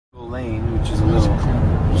lane, which is a little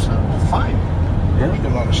fine. Yeah. We did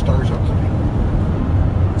a lot of stars up there.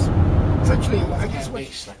 It's actually, I guess,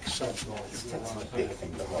 like so big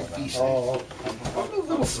thing, like these things.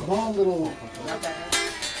 Little small little.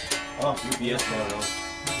 Oh, UPS model.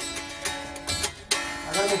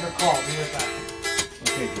 I don't know if they're called.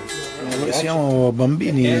 Siamo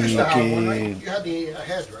bambini che You had the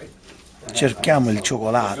head, right? cerchiamo il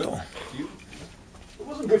cioccolato.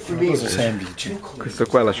 Cosa semplice. Questa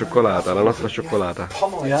qua è la cioccolata, la nostra cioccolata.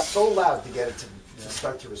 Pummel it so loud to get it to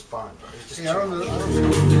start to respond. It's just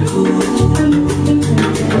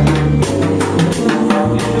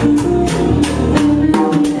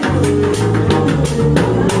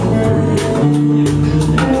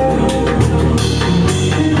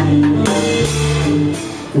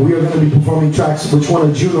We are going to be performing tracks. Which one?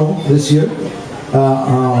 A Juno this year. We're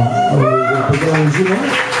going to Juno.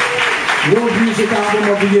 World Music Album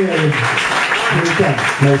of the Year. Quintet.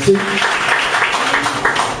 Merci.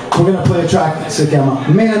 We're going to play a track that si chiama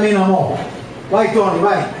Mena Mena Mo. Vai Toni,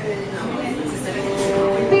 vai.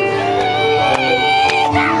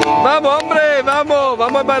 Vamos, hombre, vamos,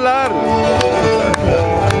 vamos a bailar.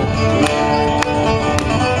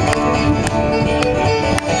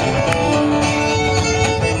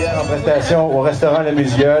 Prestation au restaurant Le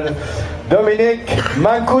Musiol, Dominic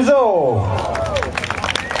Mancuso.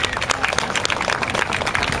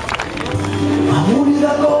 Amore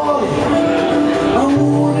da cuore,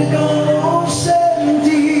 amore che non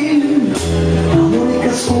senti, amore che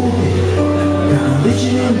ascolti, grande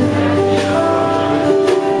gente,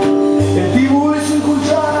 e ti vuole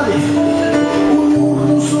incontrare,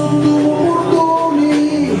 ognuno sotto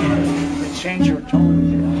bordoni. Change your tone.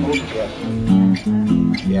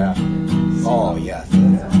 Yeah. Oh, yes.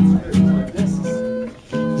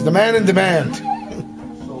 It's the man in demand.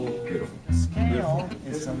 So scale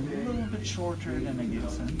is a little bit shorter than a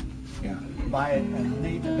Gibson. Yeah. By an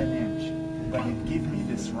eighth of an inch, but it gives me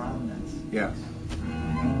this roundness. Yeah.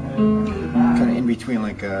 Kind of in between,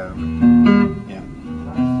 like yeah.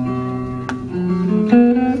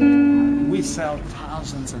 We sell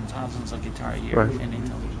thousands and thousands of guitar a year Right. in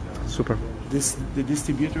Italy. Super. The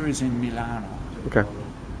distributor is in Milano. Okay.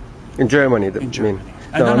 In Germany, In Germany.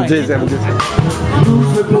 No, I'm just.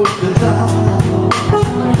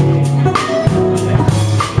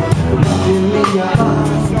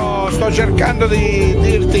 Sto cercando di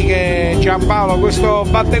dirti che Giampaolo, questo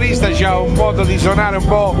batterista, ha un modo di suonare un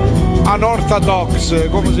po' unorthodox,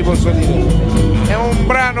 come si possa dire. È un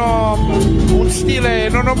brano, un stile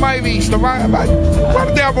non ho mai visto, ma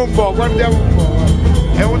guardiamo un po', guardiamo un po'.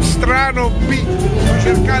 È un strano beat, sto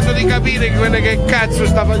cercando di capire quello che cazzo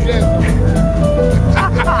sta facendo.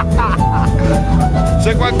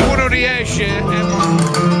 Se qualcuno riesce.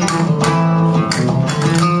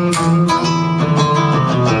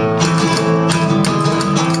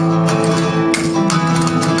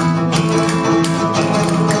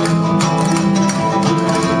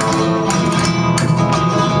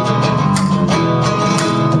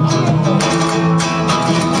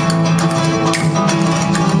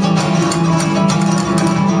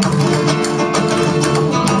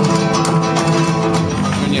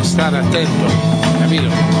 Stare attento, capito?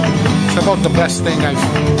 It's about the best thing I've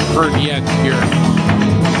heard yet here.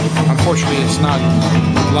 Unfortunately, it's not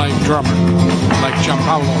live drummer like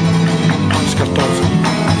Giampaolo on Scatozza.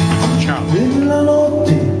 Ciao. Nella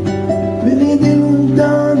notte venite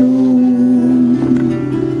lontano,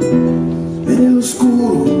 e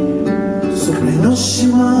nell'oscuro sopra i nostri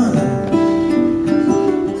mani.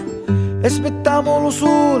 Aspettiamo lo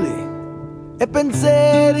sole e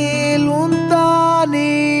pensieri lontani.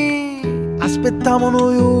 Aspettiamo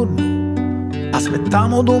noi giorno,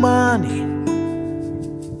 aspettiamo domani.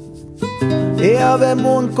 E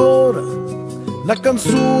avemo ancora una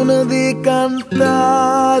canzone di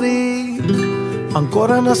cantare,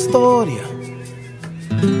 ancora una storia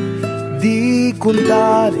di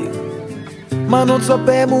contare, ma non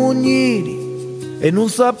sappiamo niente e non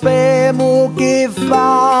sappiamo che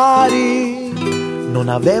fare. Non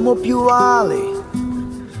avemo più ale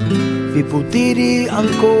per poter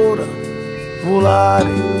ancora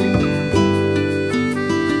volare.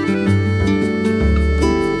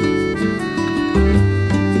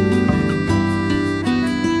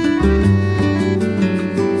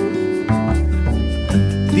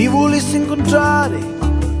 Ti volessi incontrare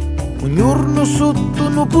un giorno sotto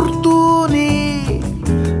un'opportuni,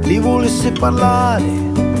 ti volessi parlare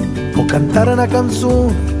o cantare una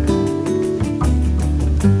canzone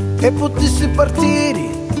e potessi partire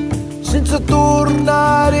senza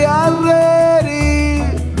tornare arreri,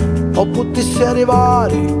 o potessi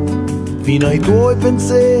arrivare fino ai tuoi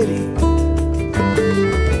pensieri.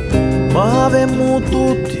 avemmo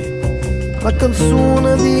tutti la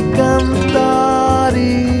canzone di cantare,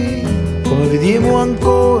 come vediamo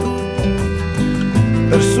ancora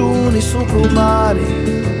persone sopra il mare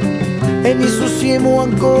e ne sostiamo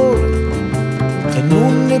ancora e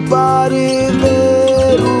non ne pare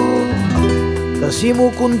vero, che siamo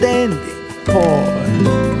contenti poi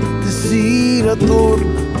di sera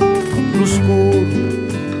torna lo scuro.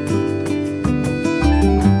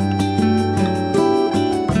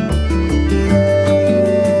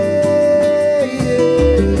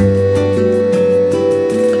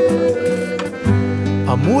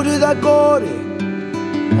 Amore da cuore,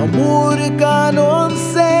 amore che non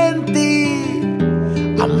senti,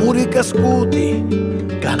 amore che scuti,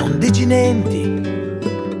 che non dici niente.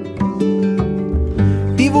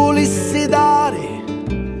 Ti volessi dare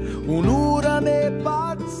un'ora me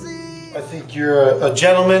pazzi. I think you're a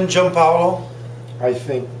gentleman, Giampaolo. I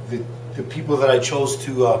think the people that I chose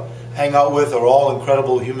to hang out with are all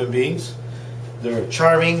incredible human beings. They're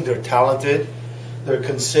charming, they're talented, they're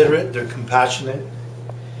considerate, they're compassionate.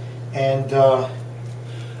 And I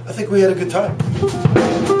think we had a good time.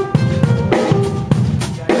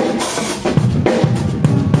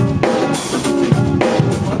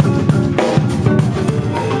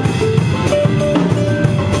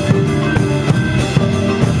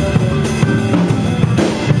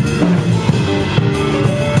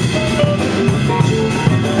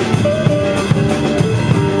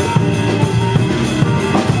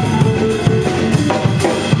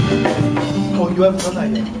 Oh, you haven't done that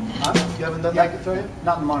yet? Huh? You haven't done that guitar yet?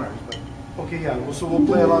 Not in monitors, but Okay, yeah, well, so we'll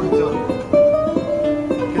play along until...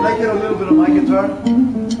 Can I get a little bit of my guitar?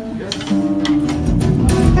 Yes.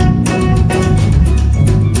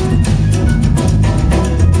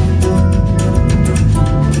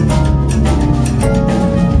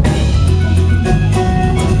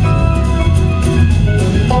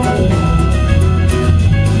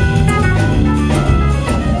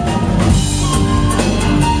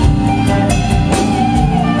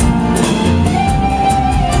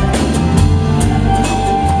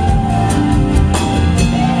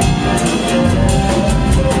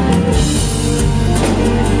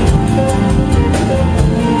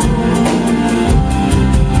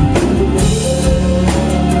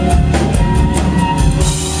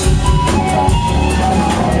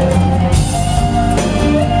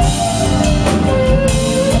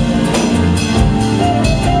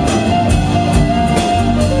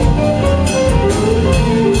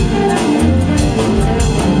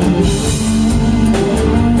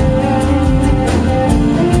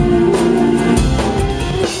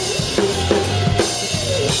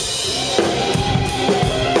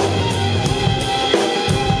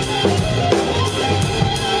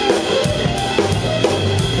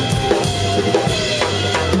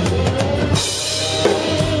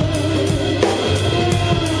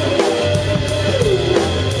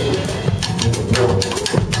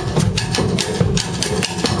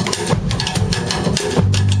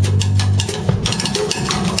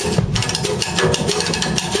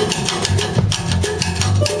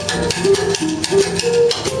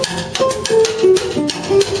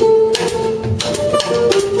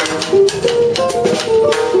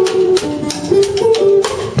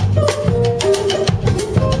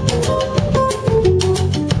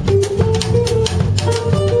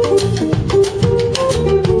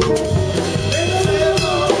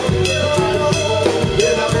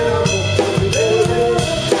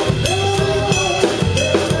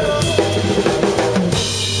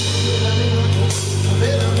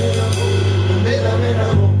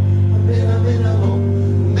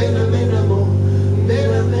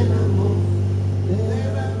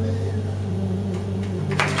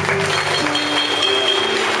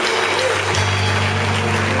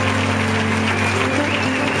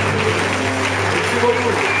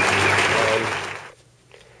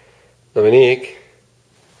 Dominique,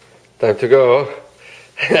 time to go.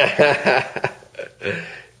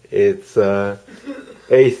 It's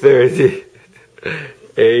 8:30.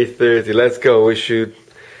 8:30. Let's go. We should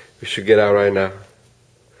get out right now.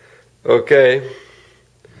 Okay.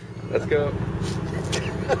 Let's go.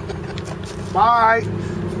 Bye.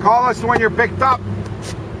 Call us when you're picked up.